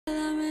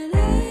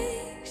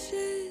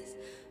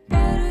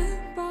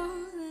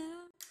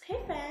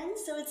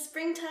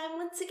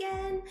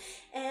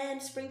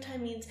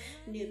springtime means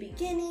new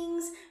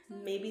beginnings,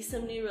 maybe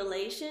some new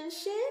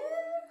relationships.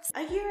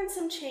 I hear in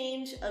some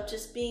change of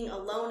just being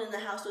alone in the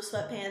house with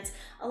sweatpants.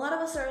 A lot of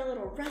us are a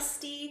little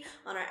rusty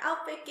on our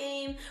outfit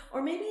game,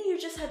 or maybe you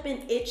just have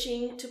been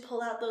itching to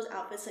pull out those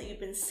outfits that you've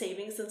been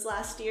saving since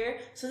last year.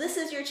 So this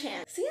is your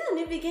chance. So yeah,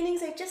 new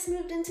beginnings. I just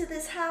moved into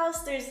this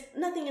house. There's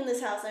nothing in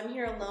this house. I'm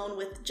here alone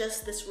with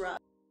just this rug.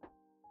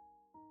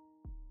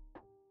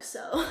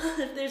 So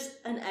if there's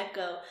an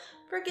echo,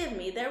 forgive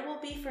me, there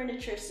will be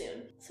furniture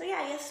soon. So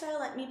yeah, YesStyle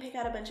let me pick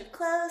out a bunch of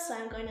clothes, so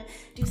I'm going to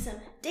do some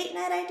date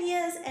night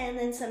ideas and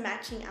then some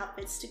matching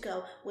outfits to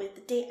go with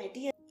the date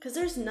ideas. Because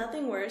there's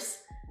nothing worse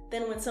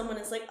than when someone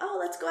is like, oh,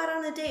 let's go out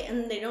on a date,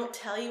 and they don't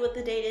tell you what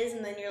the date is,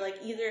 and then you're like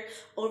either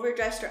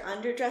overdressed or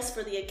underdressed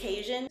for the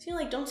occasion. So you're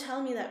like, don't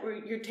tell me that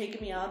you're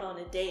taking me out on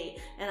a date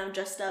and I'm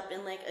dressed up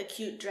in like a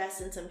cute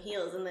dress and some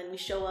heels, and then we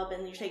show up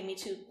and you're taking me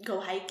to go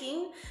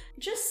hiking.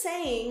 Just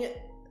saying,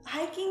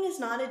 hiking is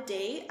not a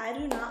date. I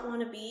do not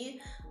want to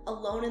be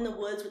alone in the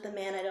woods with a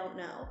man I don't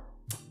know.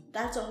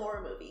 That's a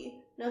horror movie.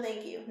 No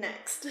thank you.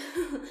 Next.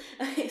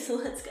 Okay, so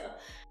let's go.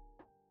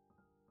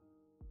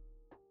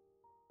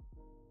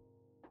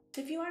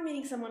 If you are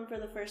meeting someone for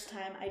the first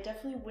time, I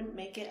definitely wouldn't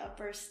make it a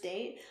first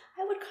date.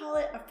 I would call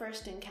it a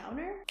first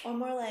encounter, or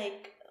more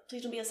like,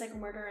 please don't be a psycho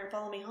murderer and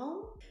follow me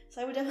home.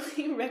 So I would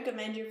definitely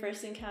recommend your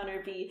first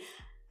encounter be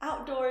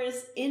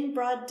outdoors in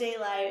broad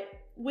daylight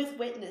with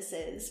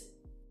witnesses.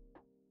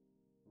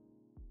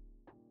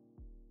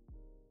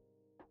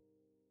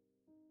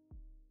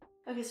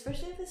 Okay, so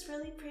first I have this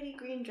really pretty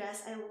green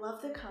dress. I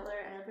love the color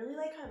and I really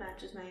like how it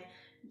matches my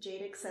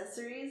jade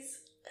accessories.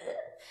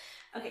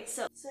 Okay,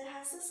 so it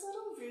has this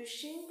little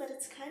ruching, but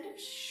it's kind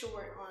of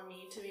short on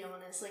me, to be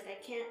honest. Like,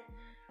 I can't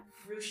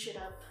ruche it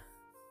up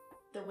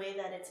the way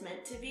that it's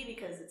meant to be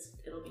because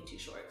it'll be too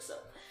short, so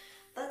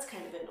that's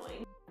kind of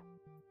annoying.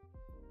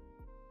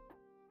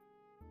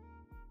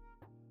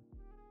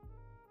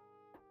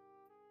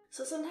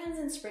 So sometimes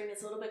in spring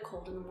it's a little bit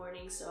cold in the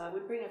morning, so I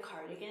would bring a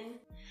cardigan.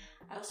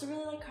 I also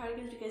really like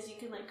cardigans because you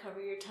can like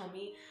cover your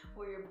tummy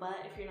or your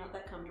butt if you're not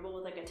that comfortable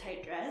with like a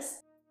tight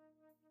dress.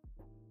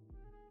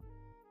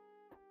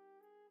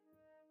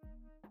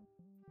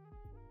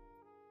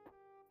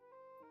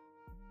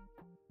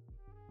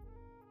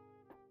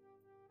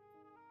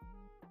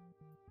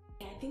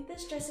 I think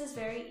this dress is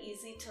very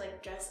easy to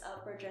like dress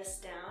up or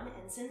dress down,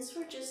 and since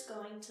we're just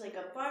going to like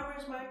a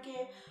farmer's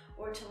market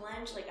or to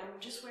lunch, like I'm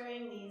just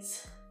wearing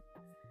these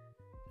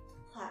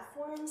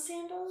platform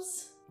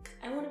sandals.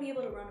 I want to be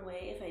able to run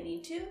away if I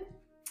need to.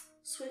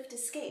 Swift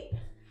escape.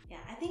 Yeah,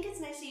 I think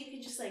it's nice that you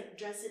can just like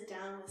dress it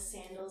down with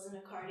sandals and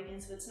a cardigan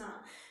so it's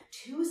not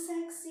too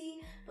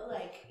sexy, but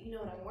like, you know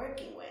what I'm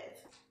working with.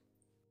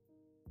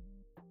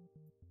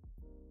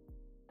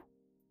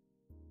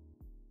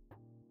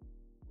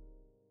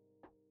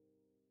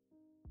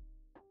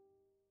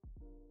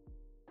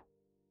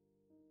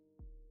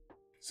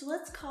 So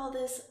let's call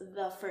this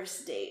the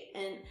first date,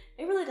 and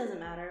it really doesn't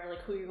matter like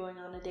who you're going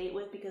on a date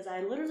with because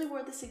I literally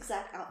wore this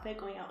exact outfit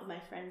going out with my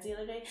friends the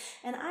other day,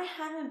 and I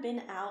haven't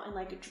been out and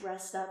like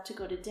dressed up to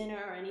go to dinner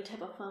or any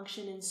type of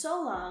function in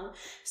so long,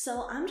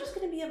 so I'm just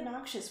gonna be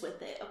obnoxious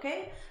with it,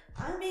 okay?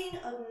 I'm being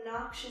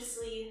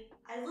obnoxiously,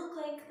 I look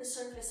like the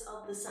surface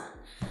of the sun.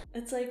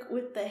 It's like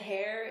with the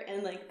hair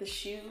and like the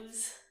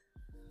shoes.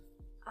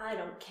 I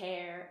don't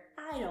care.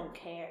 I don't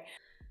care.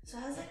 So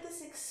it has like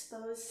this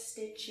exposed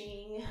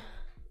stitching,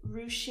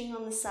 ruching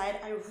on the side.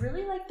 I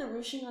really like the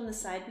ruching on the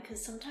side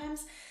because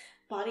sometimes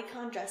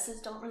bodycon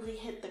dresses don't really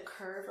hit the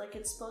curve like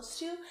it's supposed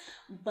to,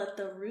 but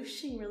the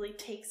ruching really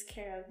takes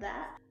care of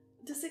that.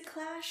 Does it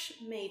clash?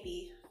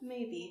 Maybe,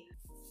 maybe.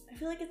 I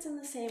feel like it's in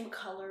the same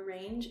color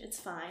range, it's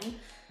fine.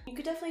 You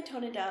could definitely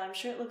tone it down. I'm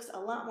sure it looks a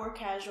lot more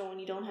casual when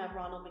you don't have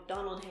Ronald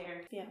McDonald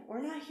hair. Yeah,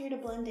 we're not here to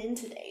blend in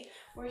today.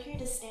 We're here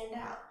to stand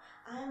out.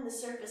 I'm the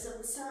surface of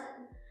the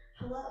sun.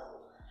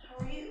 Hello,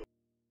 how are you?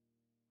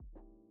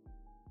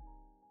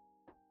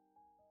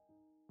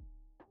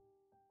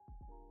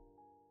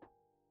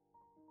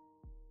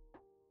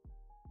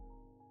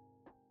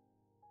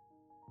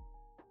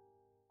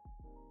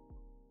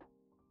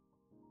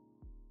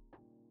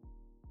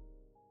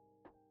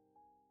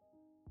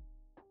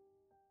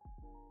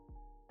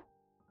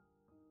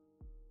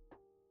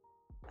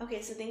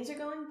 Okay, so things are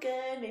going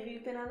good. Maybe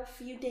you've been on a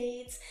few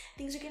dates.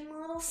 Things are getting a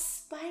little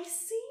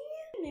spicy.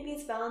 Maybe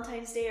it's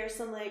Valentine's Day or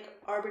some like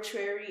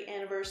arbitrary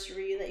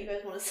anniversary that you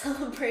guys want to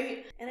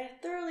celebrate. And I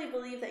thoroughly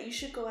believe that you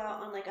should go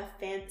out on like a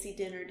fancy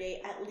dinner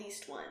date at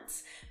least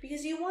once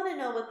because you want to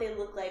know what they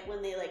look like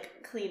when they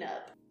like clean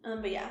up.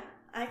 But yeah,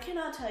 I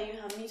cannot tell you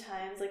how many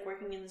times like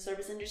working in the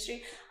service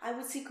industry, I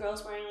would see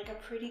girls wearing like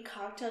a pretty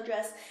cocktail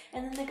dress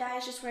and then the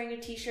guy's just wearing a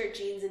t-shirt,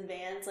 jeans, and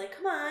Vans. Like,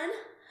 come on.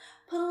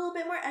 Put a little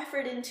bit more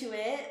effort into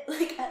it,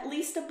 like at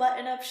least a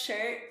button-up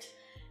shirt.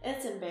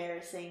 It's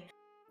embarrassing.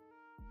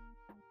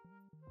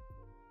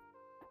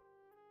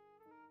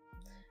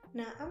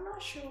 Now, I'm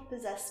not sure what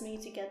possessed me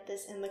to get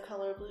this in the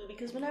color blue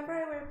because whenever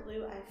I wear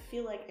blue, I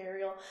feel like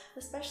Ariel,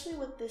 especially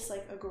with this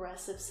like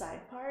aggressive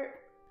side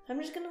part. I'm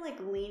just gonna like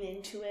lean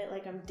into it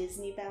like I'm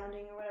Disney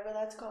bounding or whatever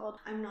that's called.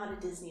 I'm not a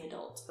Disney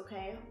adult,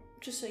 okay?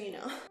 Just so you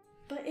know.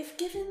 But if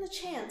given the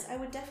chance, I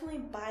would definitely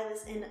buy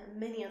this in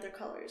many other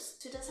colors.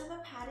 So it does have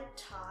a padded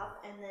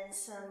top and then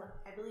some,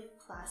 I believe,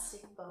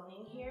 plastic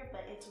boning here,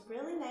 but it's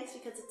really nice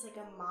because it's like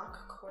a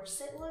mock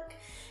corset look.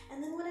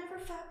 And then whatever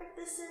fabric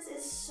this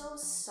is so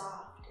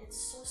soft. It's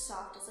so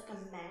soft, it's like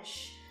a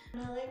mesh.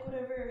 And I like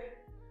whatever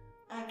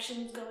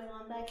action's going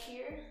on back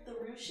here, the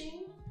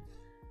ruching.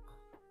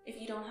 If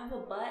you don't have a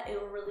butt,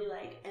 it will really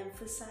like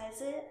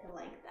emphasize it. I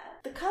like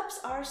that. The cups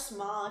are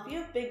small. If you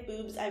have big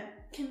boobs, I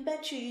can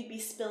bet you'd be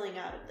spilling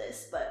out of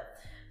this, but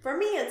for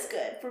me, it's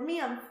good. For me,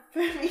 I'm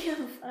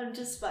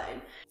just fine.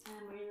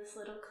 I'm wearing this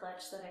little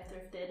clutch that I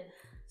thrifted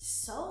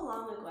so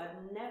long ago.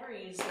 I've never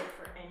used it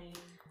for any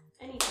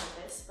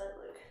purpose, but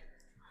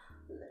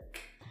look.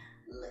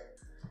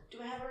 Do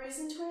I have a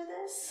reason to wear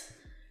this?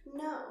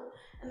 No.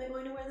 Am I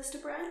going to wear this to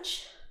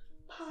brunch?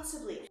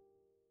 Possibly.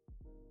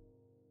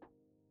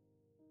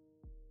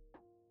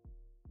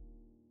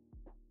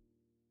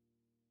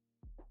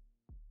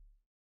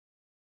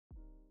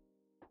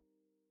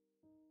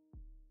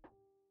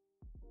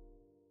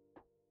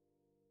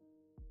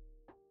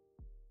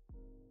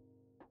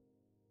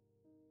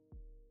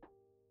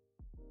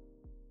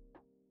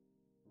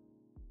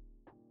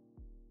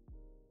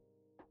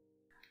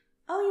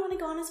 Oh, you want to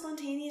go on a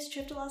spontaneous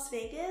trip to Las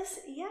Vegas?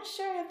 Yeah,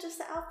 sure, I have just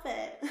the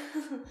outfit.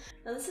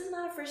 Now, this is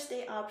not a first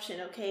date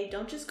option, okay?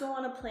 Don't just go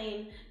on a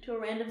plane to a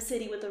random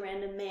city with a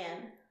random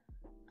man.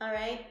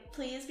 Alright?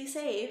 Please be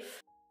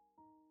safe.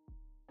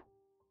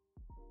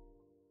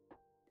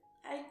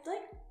 I,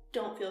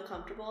 don't feel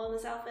comfortable in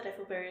this outfit. I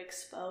feel very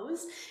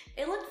exposed.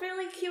 It looked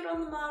really cute on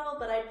the model,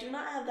 but I do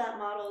not have that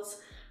model's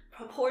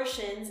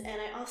proportions,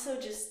 and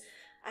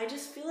I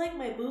just feel like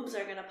my boobs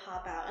are gonna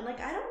pop out. And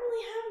like, I don't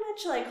really have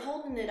much like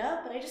holding it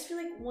up, but I just feel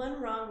like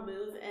one wrong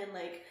move and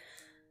like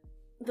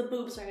the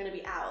boobs are gonna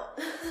be out.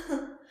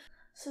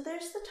 So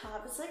there's the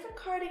top. It's like a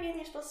cardigan.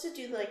 You're supposed to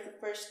do like the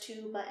first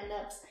two button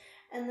ups.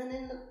 And then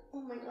in the, oh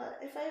my God,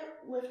 if I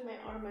lift my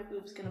arm, my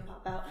boob's gonna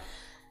pop out.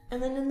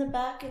 And then in the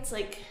back, it's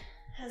like,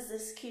 has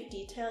this cute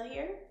detail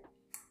here.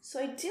 So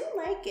I do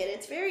like it.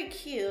 It's very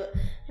cute.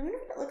 I wonder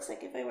what it looks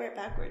like if I wear it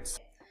backwards.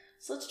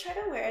 So let's try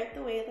to wear it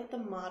the way that the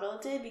model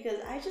did, because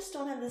I just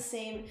don't have the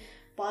same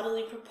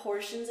bodily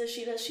proportions as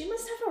she does. She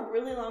must have a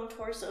really long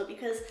torso,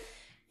 because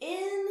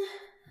in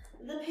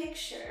the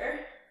picture,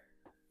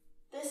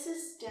 this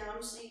is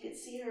down so you can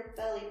see her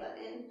belly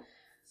button.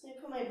 So I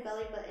put my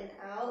belly button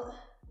out,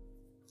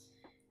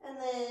 and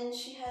then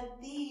she had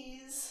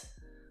these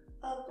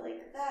up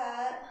like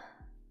that.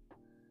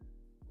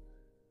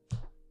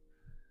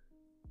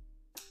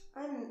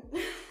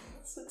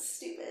 This looks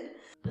stupid.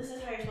 This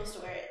is how you're supposed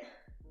to wear it.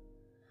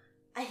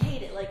 I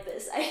hate it like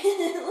this.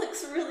 It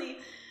looks really,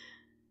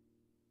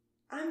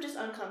 I'm just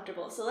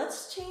uncomfortable. So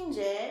let's change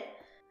it.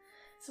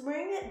 So I'm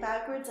wearing it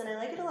backwards and I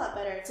like it a lot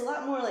better. It's a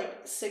lot more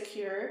like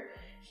secure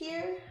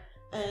here.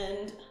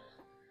 And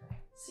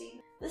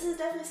see, this is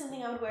definitely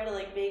something I would wear to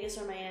like Vegas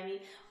or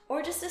Miami,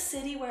 or just a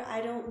city where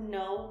I don't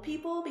know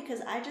people,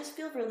 because I just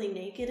feel really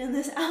naked in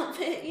this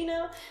outfit, you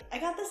know? I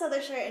got this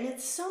other shirt and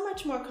it's so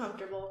much more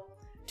comfortable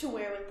to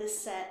wear with this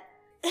set.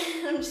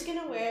 I'm just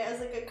gonna wear it as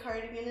like a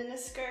cardigan and a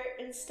skirt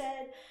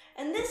instead.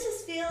 And this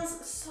just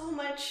feels so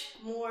much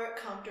more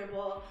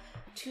comfortable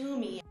to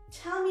me.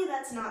 Tell me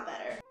that's not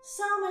better.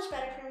 So much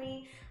better for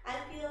me. I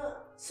feel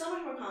so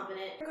much more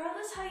confident.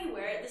 Regardless how you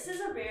wear it, this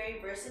is a very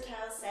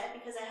versatile set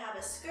because I have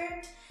a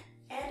skirt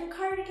and a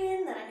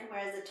cardigan that I can wear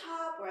as a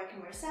top or I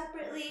can wear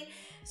separately.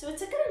 So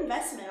it's a good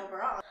investment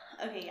overall.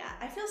 Okay, yeah,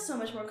 I feel so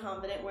much more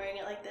confident wearing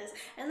it like this.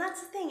 And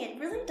that's the thing, it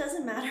really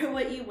doesn't matter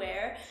what you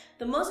wear.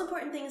 The most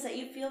important thing is that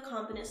you feel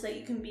confident so that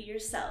you can be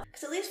yourself.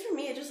 Because at least for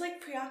me, it just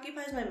like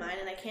preoccupies my mind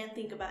and I can't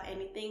think about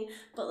anything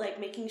but like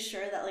making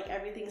sure that like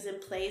everything's in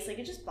place. Like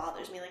it just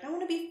bothers me. Like I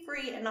want to be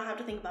free and not have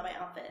to think about my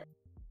outfit.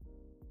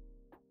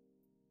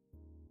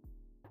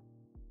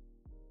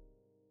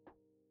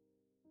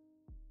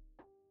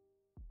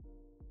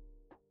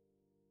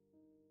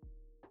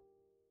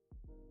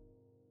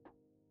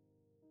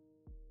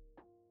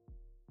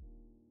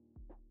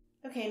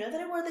 Okay, I know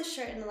that I wore this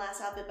shirt in the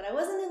last outfit, but I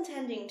wasn't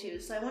intending to,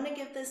 so I want to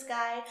give this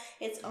guy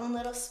its own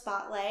little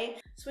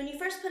spotlight. So when you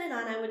first put it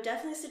on, I would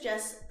definitely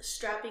suggest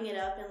strapping it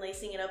up and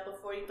lacing it up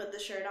before you put the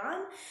shirt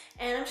on.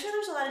 And I'm sure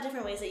there's a lot of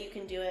different ways that you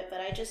can do it,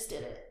 but I just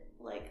did it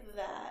like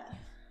that.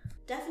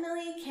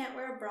 Definitely can't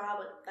wear a bra,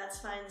 but that's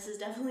fine. This is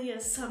definitely a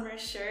summer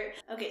shirt.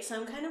 Okay, so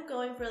I'm kind of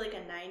going for like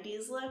a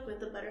 90s look with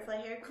the butterfly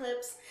hair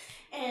clips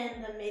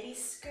and the midi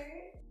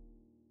skirt.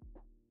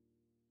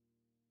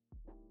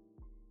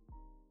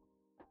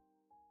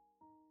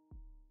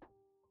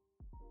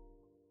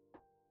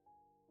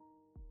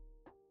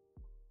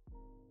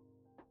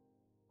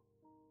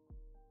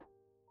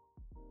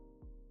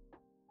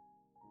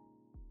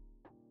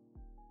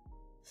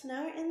 So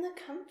now we're in the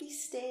comfy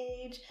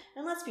stage,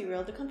 and let's be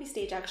real, the comfy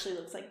stage actually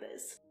looks like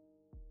this.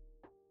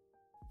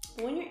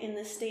 When you're in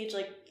this stage,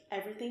 like,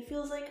 everything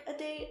feels like a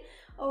date.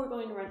 Oh, we're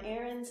going to run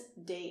errands,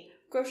 date.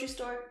 Grocery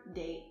store,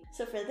 date.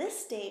 So for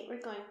this date,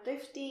 we're going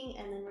thrifting,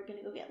 and then we're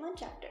gonna go get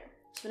lunch after.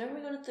 So whenever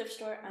we go to the thrift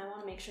store, I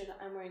want to make sure that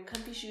I'm wearing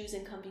comfy shoes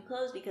and comfy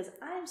clothes because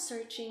I'm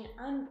searching,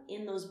 I'm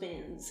in those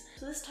bins.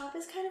 So this top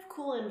is kind of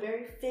cool and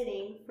very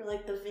fitting for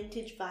like the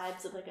vintage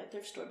vibes of like a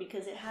thrift store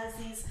because it has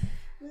these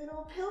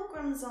little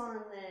pilgrims on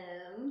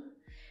them.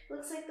 It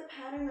looks like the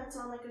pattern that's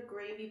on like a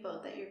gravy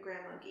boat that your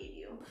grandma gave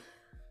you.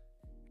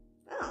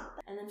 Oh.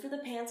 And then for the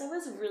pants, I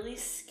was really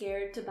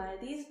scared to buy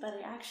these, but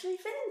I actually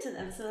fit into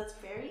them, so that's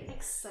very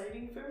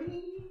exciting for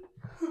me.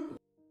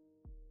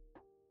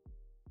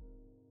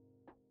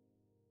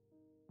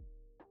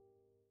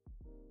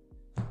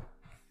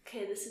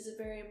 Okay, this is a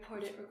very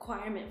important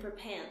requirement for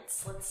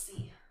pants. Let's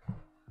see.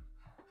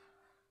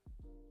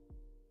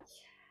 Yes.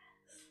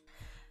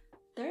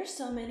 There are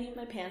so many of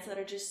my pants that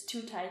are just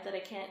too tight that I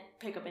can't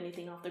pick up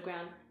anything off the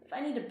ground. If I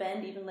need to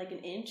bend even like an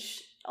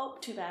inch, oh,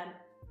 too bad.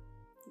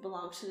 It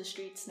belongs to the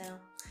streets now.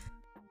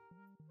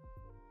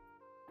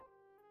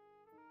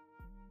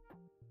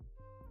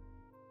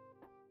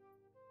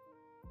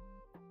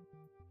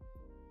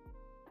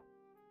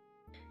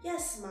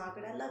 Yes,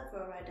 Margaret, I'd love for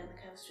a ride down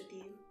the coast with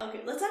you.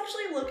 Okay, let's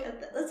actually look at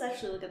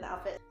the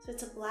outfit. So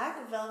it's a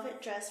black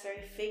velvet dress,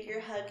 very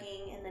figure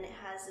hugging, and then it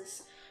has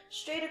this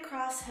straight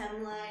across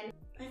hemline.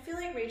 I feel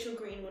like Rachel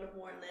Green would have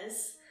worn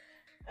this.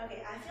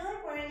 Okay, I feel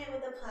like wearing it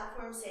with a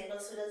platform sandal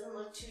so it doesn't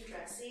look too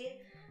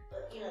dressy.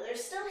 But you know,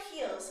 there's still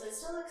heels, so it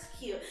still looks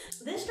cute.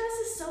 This dress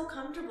is so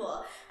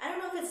comfortable. I don't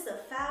know if it's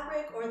the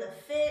fabric or the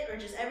fit or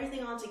just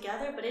everything all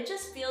together, but it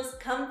just feels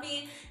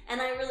comfy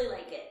and I really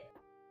like it.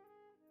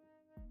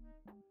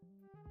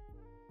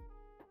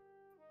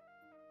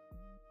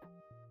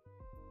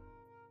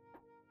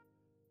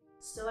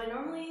 So I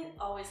normally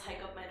always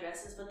hike up my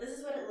dresses, but this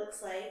is what it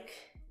looks like,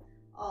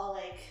 all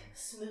like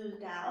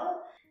smoothed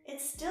out. It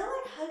still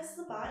like hugs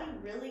the body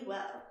really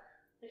well.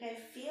 Like I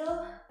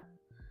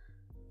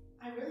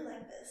really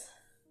like this.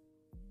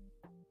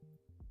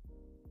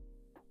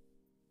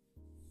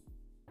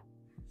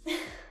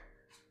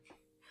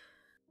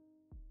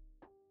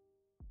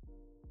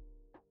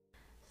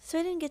 So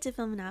I didn't get to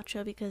film an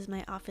outro because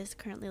my office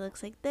currently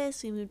looks like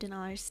this. We moved in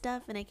all our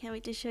stuff and I can't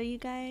wait to show you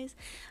guys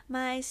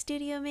my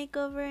studio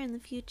makeover in the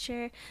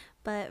future.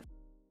 But